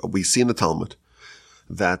 But we see in the Talmud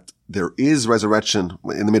that there is resurrection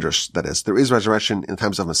in the Midrash, that is, there is resurrection in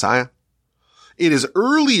times of Messiah. It is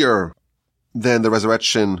earlier than the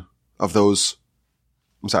resurrection of those,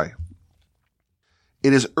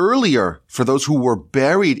 it is earlier for those who were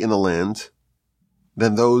buried in the land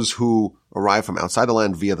than those who arrived from outside the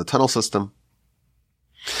land via the tunnel system.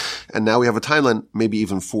 And now we have a timeline, maybe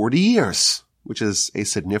even 40 years, which is a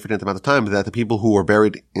significant amount of time that the people who were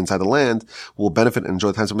buried inside the land will benefit and enjoy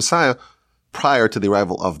the times of Messiah prior to the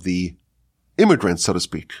arrival of the immigrants, so to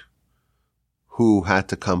speak, who had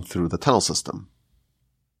to come through the tunnel system.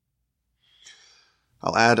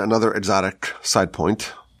 I'll add another exotic side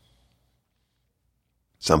point.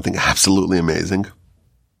 Something absolutely amazing.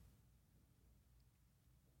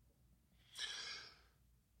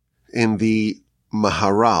 In the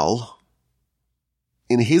Maharal,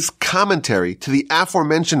 in his commentary to the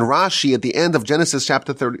aforementioned Rashi at the end of Genesis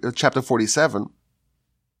chapter 47,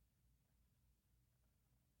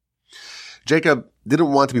 Jacob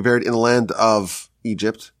didn't want to be buried in the land of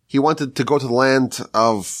Egypt. He wanted to go to the land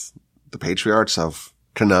of the patriarchs of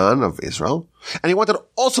Canaan, of Israel. And he wanted to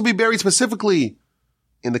also be buried specifically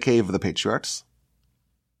in the cave of the patriarchs.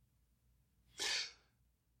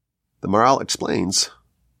 The Maharal explains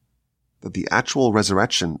that the actual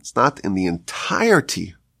resurrection is not in the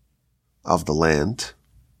entirety of the land.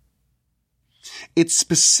 It's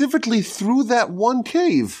specifically through that one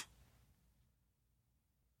cave.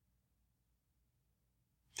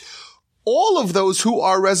 All of those who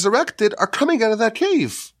are resurrected are coming out of that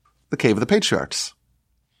cave, the cave of the patriarchs.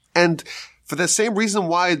 And for the same reason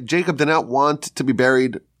why Jacob did not want to be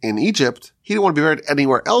buried in Egypt, he didn't want to be buried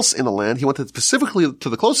anywhere else in the land. He wanted specifically to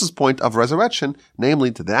the closest point of resurrection,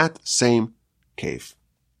 namely to that same cave.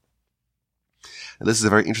 And this is a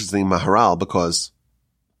very interesting Maharal because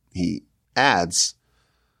he adds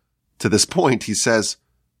to this point, he says,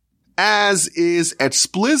 as is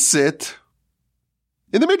explicit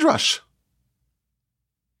in the Midrash.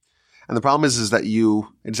 And the problem is that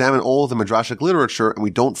you examine all of the Midrashic literature and we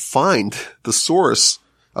don't find the source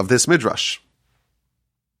of this Midrash.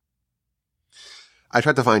 I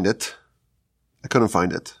tried to find it. I couldn't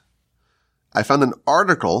find it. I found an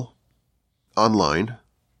article online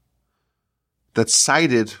that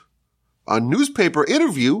cited a newspaper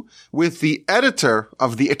interview with the editor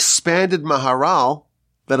of the expanded Maharal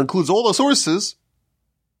that includes all the sources.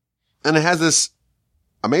 And it has this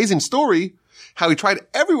amazing story how he tried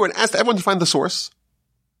everywhere and asked everyone to find the source.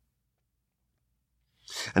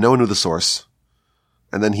 And no one knew the source.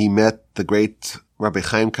 And then he met the great Rabbi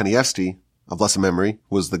Chaim Kanievsky of blessed memory,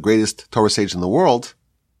 who was the greatest Torah sage in the world.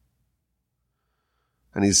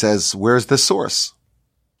 And he says, where's this source?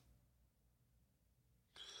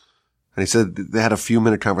 And he said they had a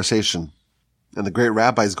few-minute conversation. And the great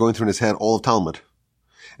rabbi is going through in his head all of Talmud.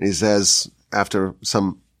 And he says, after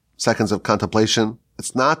some seconds of contemplation,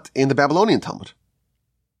 it's not in the Babylonian Talmud.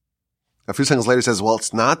 A few seconds later he says, well,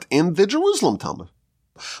 it's not in the Jerusalem Talmud.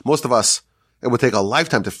 Most of us, it would take a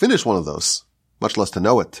lifetime to finish one of those, much less to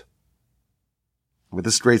know it. But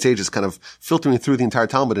this great sage is kind of filtering through the entire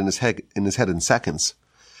Talmud in his head in seconds.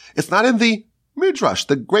 It's not in the Midrash,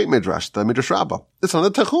 the great Midrash, the Midrash Rabbah. It's not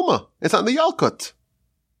in the Tehumah. It's not in the Yalkut.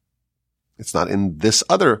 It's not in this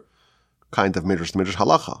other kind of Midrash, the Midrash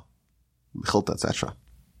Halacha, Mechilta, etc.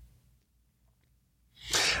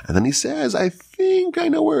 And then he says, I think I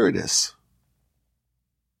know where it is.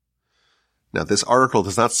 Now, this article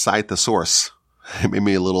does not cite the source. It made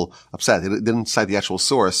me a little upset. It didn't cite the actual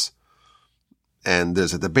source. And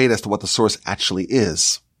there's a debate as to what the source actually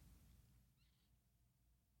is.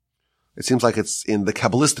 It seems like it's in the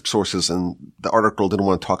Kabbalistic sources, and the article didn't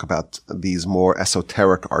want to talk about these more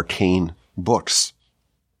esoteric, arcane books.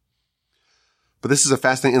 But this is a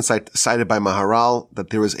fascinating insight cited by Maharal that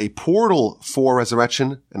there is a portal for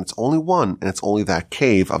resurrection, and it's only one, and it's only that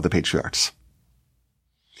cave of the patriarchs.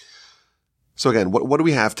 So again, what do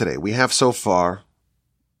we have today? We have so far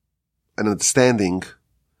an understanding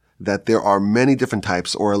that there are many different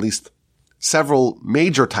types, or at least several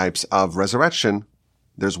major types of resurrection.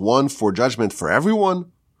 There's one for judgment for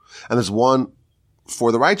everyone, and there's one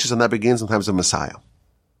for the righteous, and that begins in times of Messiah.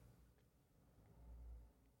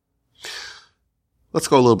 Let's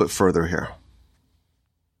go a little bit further here.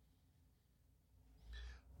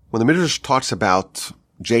 When the Midrash talks about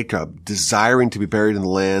Jacob desiring to be buried in the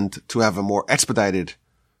land to have a more expedited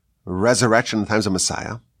resurrection in times of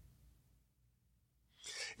Messiah,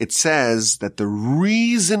 it says that the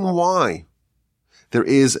reason why there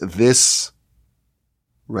is this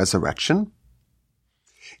resurrection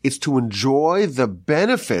It's to enjoy the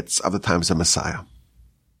benefits of the times of Messiah.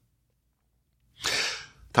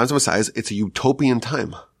 Times of Messiah, it's a utopian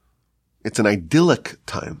time. It's an idyllic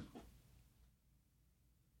time.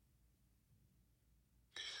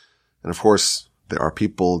 And of course, there are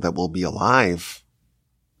people that will be alive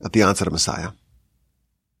at the onset of Messiah.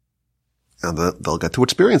 And they'll get to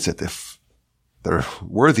experience it if they're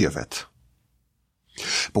worthy of it.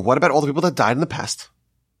 But what about all the people that died in the past?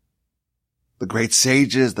 The great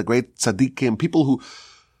sages, the great tzaddikim, people who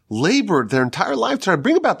labored their entire life to try to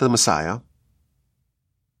bring about the Messiah.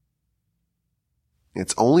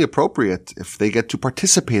 It's only appropriate if they get to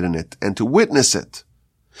participate in it and to witness it,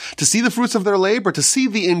 to see the fruits of their labor, to see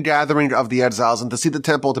the ingathering of the exiles, and to see the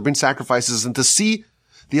temple, to bring sacrifices, and to see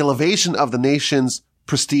the elevation of the nation's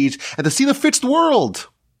prestige, and to see the fixed world.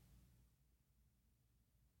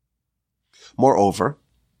 Moreover,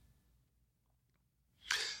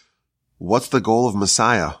 what's the goal of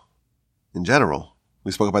Messiah in general?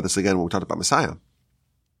 We spoke about this again when we talked about Messiah.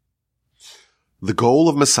 The goal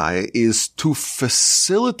of Messiah is to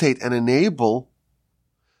facilitate and enable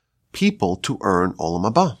people to earn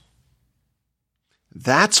Olam Haba.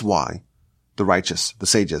 That's why the righteous, the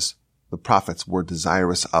sages, the prophets were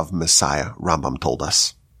desirous of Messiah, Rambam told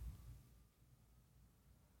us.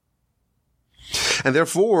 And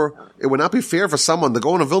therefore, it would not be fair for someone, the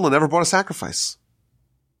Gaon of Vilna never brought a sacrifice.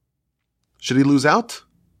 Should he lose out?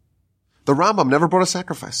 The Rambam never brought a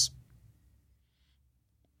sacrifice.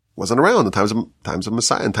 Wasn't around in times of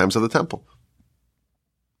Messiah and times of the temple.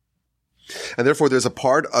 And therefore there's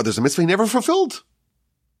a mitzvah he never fulfilled.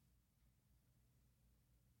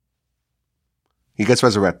 He gets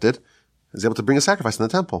resurrected, is able to bring a sacrifice in the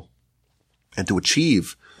temple and to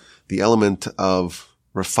achieve the element of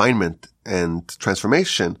refinement and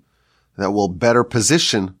transformation that will better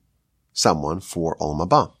position someone for Olam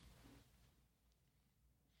Haba.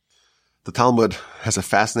 The Talmud has a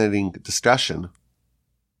fascinating discussion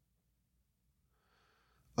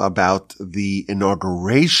about the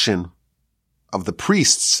inauguration of the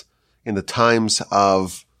priests in the times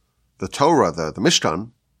of the Torah, the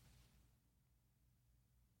Mishkan.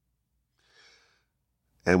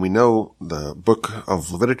 And we know the book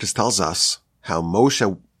of Leviticus tells us how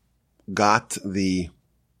Moshe got the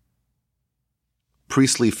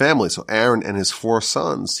priestly family. So Aaron and his 4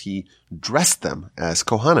 sons, he dressed them as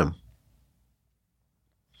Kohanim.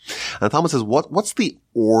 And the Talmud says, what's the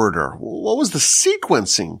order? What was the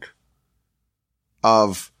sequencing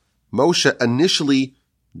of Moshe initially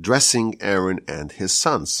dressing Aaron and his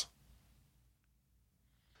sons?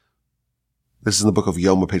 This is in the book of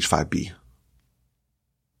Yoma, page 5b.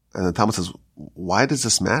 And the Talmud says, why does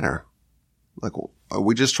this matter? Like, are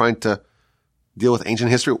we just trying to deal with ancient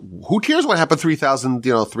history? Who cares what happened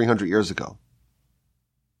 300 years ago?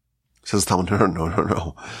 Says the Talmud,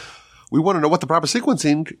 no. We want to know what the proper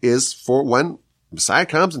sequencing is for when Messiah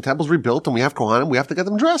comes and temple's rebuilt and we have Kohanim, we have to get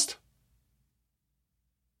them dressed.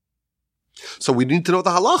 So we need to know the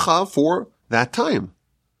halacha for that time.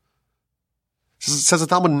 Says the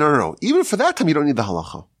Talmud, no. Even for that time, you don't need the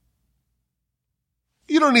halacha.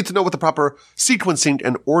 You don't need to know what the proper sequencing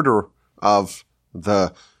and order of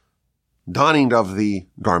the donning of the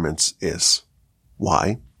garments is.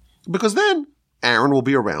 Why? Because then Aaron will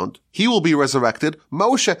be around. He will be resurrected.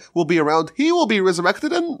 Moshe will be around. He will be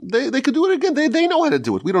resurrected, and they could do it again. They know how to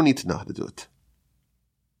do it. We don't need to know how to do it.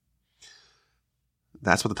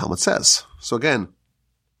 That's what the Talmud says. So again,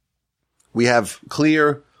 we have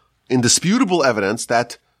clear, indisputable evidence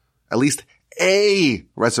that at least a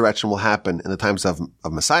resurrection will happen in the times of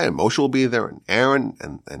Messiah. Moshe will be there, and Aaron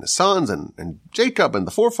and his sons, and Jacob and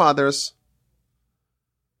the forefathers.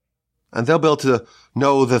 And they'll be able to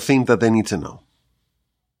know the thing that they need to know.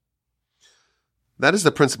 That is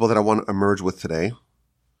the principle that I want to emerge with today.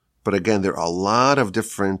 But again, there are a lot of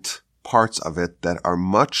different parts of it that are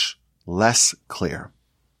much less clear.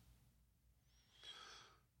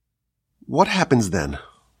 What happens then?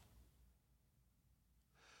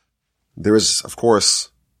 There is, of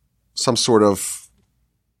course, some sort of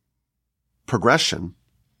progression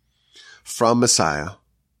from Messiah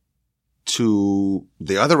to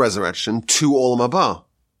the other resurrection to Olam Haba.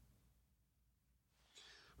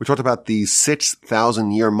 We talked about the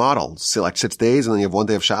 6,000 year model. So like 6 days and then you have 1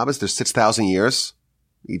 day of Shabbos. There's 6,000 years.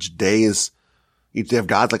 Each day of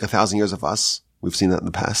God's like 1,000 years of us. We've seen that in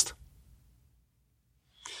the past.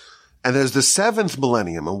 And there's the 7th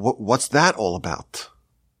millennium. And what's that all about?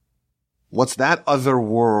 What's that other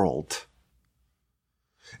world?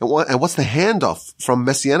 And what's the handoff from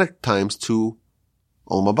Messianic times to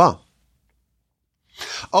Olam Haba?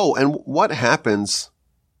 Oh, and what happens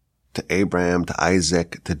to Abraham, to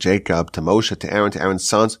Isaac, to Jacob, to Moshe, to Aaron's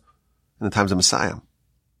sons in the times of Messiah.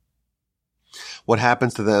 What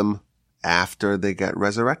happens to them after they get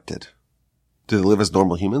resurrected? Do they live as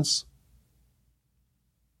normal humans?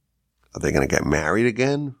 Are they going to get married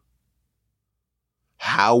again?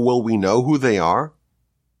 How will we know who they are?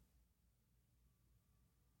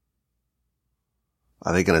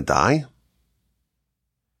 Are they going to die?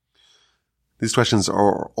 These questions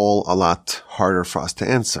are all a lot harder for us to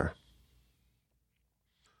answer.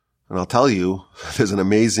 And I'll tell you, there's an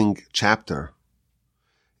amazing chapter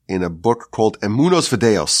in a book called Emunos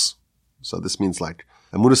Fideos. So this means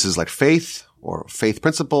Emunos is like faith or faith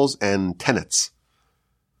principles and tenets,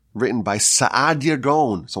 written by Saadia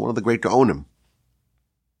Gaon, so one of the great Gaonim.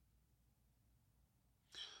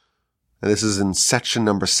 And this is in section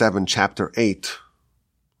number 7, chapter 8.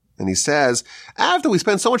 And he says, after we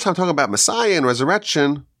spend so much time talking about Messiah and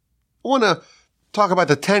resurrection, I want to talk about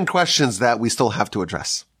the 10 questions that we still have to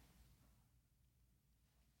address.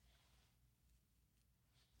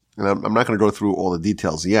 And I'm not going to go through all the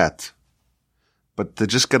details yet, but to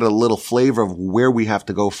just get a little flavor of where we have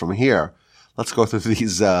to go from here, let's go through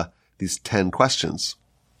these 10 questions.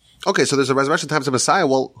 Okay, so there's a resurrection times of Messiah.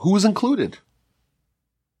 Well, who's included?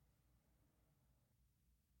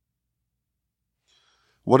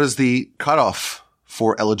 What is the cutoff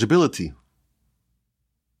for eligibility?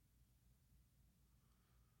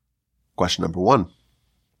 Question number 1.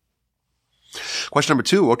 Question number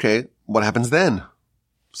 2, okay, what happens then?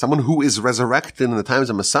 Someone who is resurrected in the times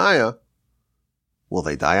of Messiah, will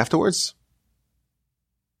they die afterwards?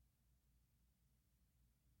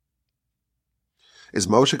 Is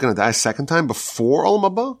Moshe going to die a second time before Olam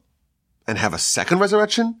Haba and have a second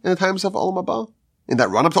resurrection in the times of Olam Haba? In that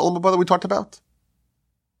run-up to Olam Haba that we talked about?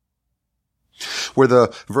 Where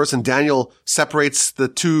the verse in Daniel separates the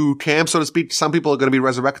two camps, so to speak. Some people are going to be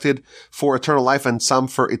resurrected for eternal life and some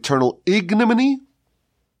for eternal ignominy.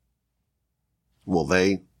 Will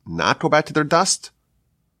they not go back to their dust,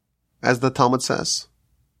 as the Talmud says?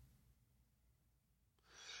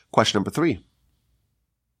 Question number 3.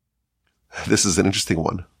 This is an interesting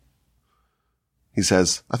one. He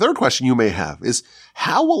says, a third question you may have is,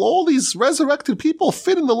 how will all these resurrected people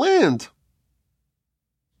fit in the land?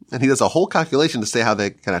 And he does a whole calculation to say how they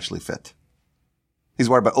can actually fit. He's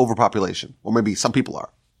worried about overpopulation, or maybe some people are.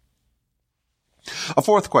 A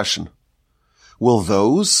fourth question. Will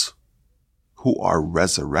those who are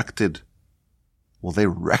resurrected, will they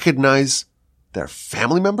recognize their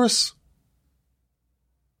family members?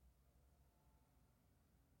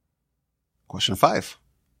 Question 5.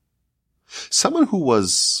 Someone who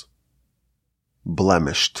was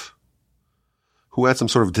blemished, who had some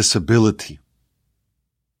sort of disability,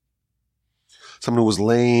 someone who was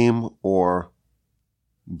lame or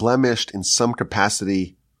blemished in some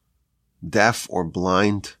capacity, deaf or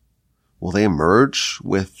blind, will they emerge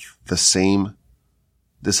with the same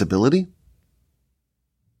disability?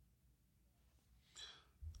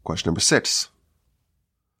 Question number 6.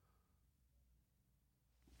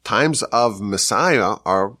 Times of Messiah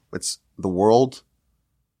it's the world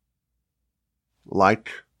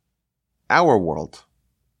like our world.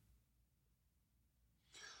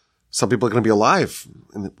 Some people are going to be alive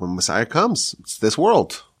when Messiah comes. It's this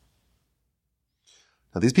world.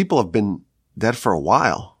 Now, these people have been dead for a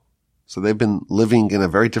while, so they've been living in a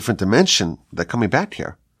very different dimension. They're coming back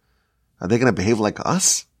here. Are they going to behave like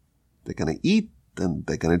us? They're going to eat, and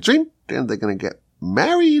they're going to drink, and they're going to get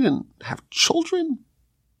married and have children?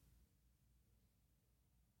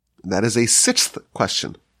 That is a 6th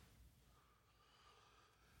question.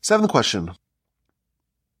 7th question.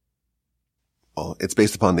 Well, it's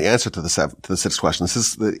based upon the answer to the 6th question.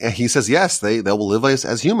 He says, yes, they will live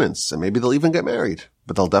as humans, and maybe they'll even get married,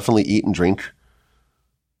 but they'll definitely eat and drink,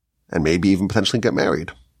 and maybe even potentially get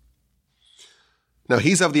married. Now,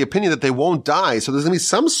 he's of the opinion that they won't die, so there's going to be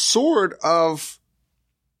some sort of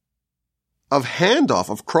handoff,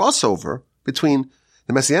 of crossover between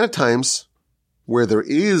the Messianic times, where there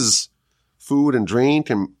is food and drink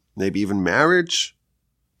and maybe even marriage,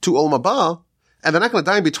 to Olam Haba, and they're not going to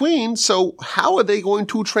die in between. So how are they going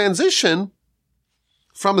to transition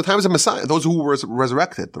from the times of Messiah, those who were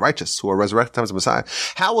resurrected, the righteous who are resurrected times of Messiah?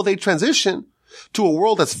 How will they transition to a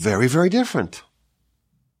world that's very, very different?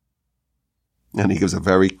 And he gives a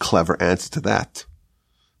very clever answer to that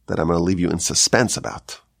I'm going to leave you in suspense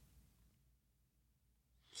about.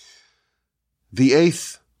 The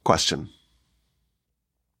 8th question.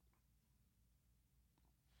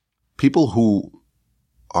 People who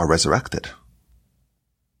are resurrected,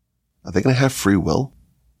 are they going to have free will?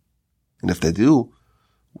 And if they do,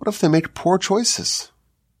 what if they make poor choices?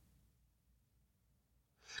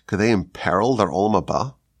 Could they imperil their olam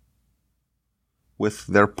haba with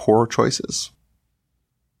their poor choices?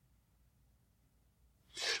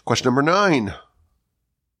 Question number 9.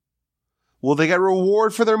 Will they get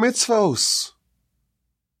reward for their mitzvos?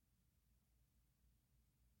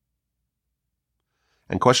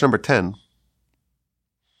 And question number 10.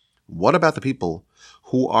 What about the people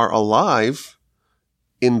who are alive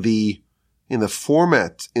in the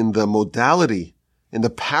format, in the modality, in the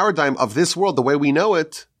paradigm of this world, the way we know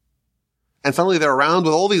it, and suddenly they're around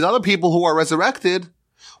with all these other people who are resurrected?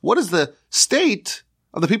 What is the state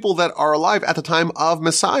of the people that are alive at the time of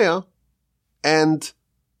Messiah and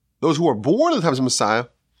those who are born at the time of Messiah?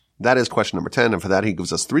 That is question number 10. And for that, he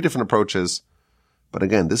gives us 3 different approaches. But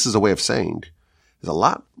again, this is a way of saying there's a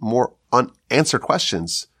lot more unanswered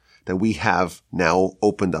questions that we have now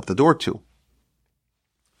opened up the door to.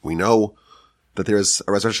 We know that there's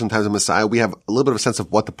a resurrection in the times of Messiah. We have a little bit of a sense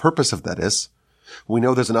of what the purpose of that is. We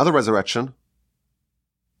know there's another resurrection.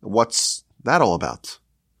 What's that all about?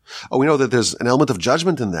 Oh, we know that there's an element of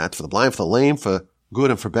judgment in that for the blind, for the lame, for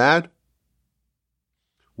good and for bad.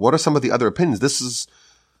 What are some of the other opinions?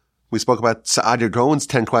 We spoke about Saadia Gaon's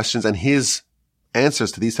 10 questions and his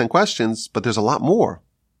answers to these 10 questions, but there's a lot more.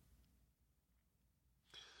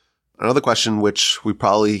 Another question which we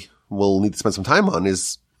probably will need to spend some time on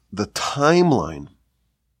is the timeline.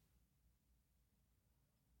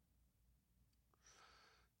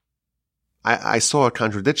 I saw a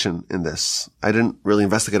contradiction in this. I didn't really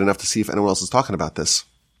investigate enough to see if anyone else is talking about this.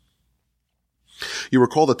 You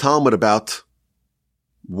recall the Talmud about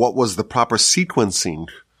what was the proper sequencing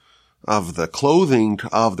of the clothing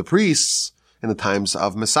of the priests in the times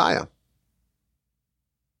of Messiah.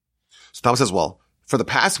 So Talmud says, well, for the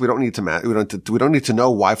past, we don't need to know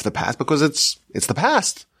why for the past, because it's the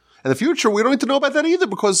past. And the future, we don't need to know about that either,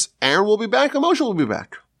 because Aaron will be back and Moshe will be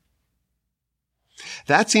back.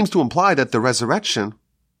 That seems to imply that the resurrection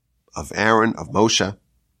of Aaron, of Moshe,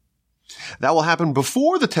 that will happen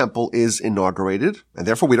before the temple is inaugurated, and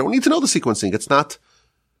therefore we don't need to know the sequencing. It's not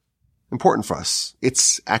important for us.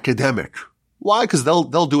 It's academic. Why? Because they'll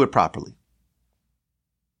do it properly.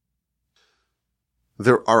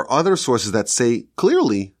 There are other sources that say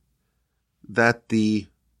clearly that the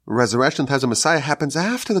resurrection in the times of Messiah happens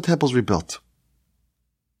after the temple's rebuilt.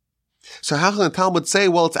 So how can the Talmud say,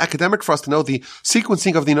 well, it's academic for us to know the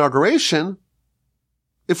sequencing of the inauguration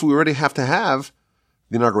if we already have to have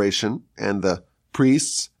the inauguration and the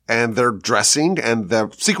priests and their dressing and the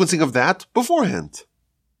sequencing of that beforehand?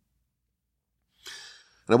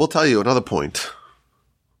 And I will tell you another point.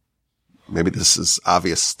 Maybe this is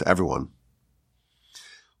obvious to everyone.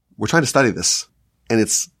 We're trying to study this, and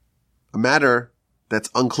it's a matter that's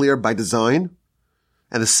unclear by design,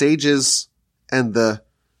 and the sages and the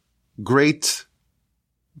great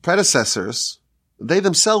predecessors, they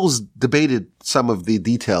themselves debated some of the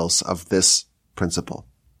details of this principle.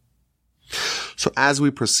 So as we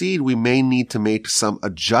proceed, we may need to make some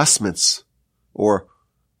adjustments, or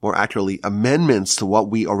more accurately, amendments to what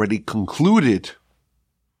we already concluded.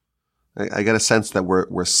 I get a sense that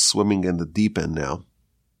we're swimming in the deep end now.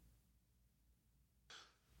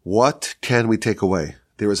 What can we take away?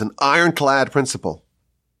 There is an ironclad principle.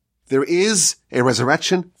 There is a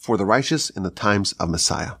resurrection for the righteous in the times of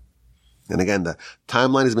Messiah. And again, the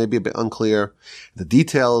timeline is maybe a bit unclear. The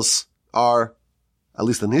details are, at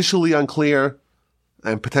least initially, unclear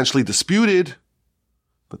and potentially disputed.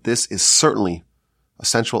 But this is certainly a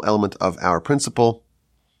central element of our principle.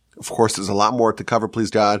 Of course, there's a lot more to cover, please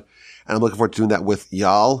God. And I'm looking forward to doing that with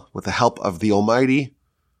y'all, with the help of the Almighty.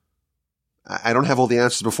 I don't have all the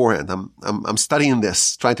answers beforehand. I'm studying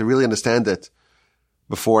this, trying to really understand it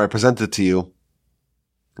before I present it to you.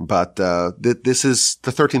 But this is the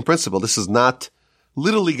 13th principle. This is not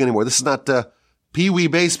Little League anymore. This is not Pee Wee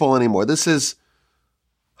baseball anymore. This is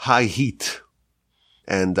high heat.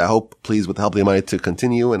 And I hope, please, with the help of the Almighty, to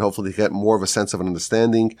continue and hopefully get more of a sense of an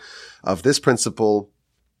understanding of this principle.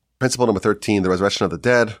 Principle number 13, the resurrection of the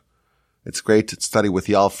dead. It's great to study with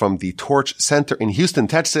y'all from the Torch Center in Houston,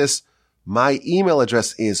 Texas. My email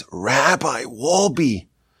address is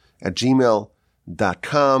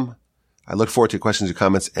rabbiwolbe@gmail.com. I look forward to your questions, your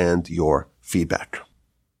comments, and your feedback.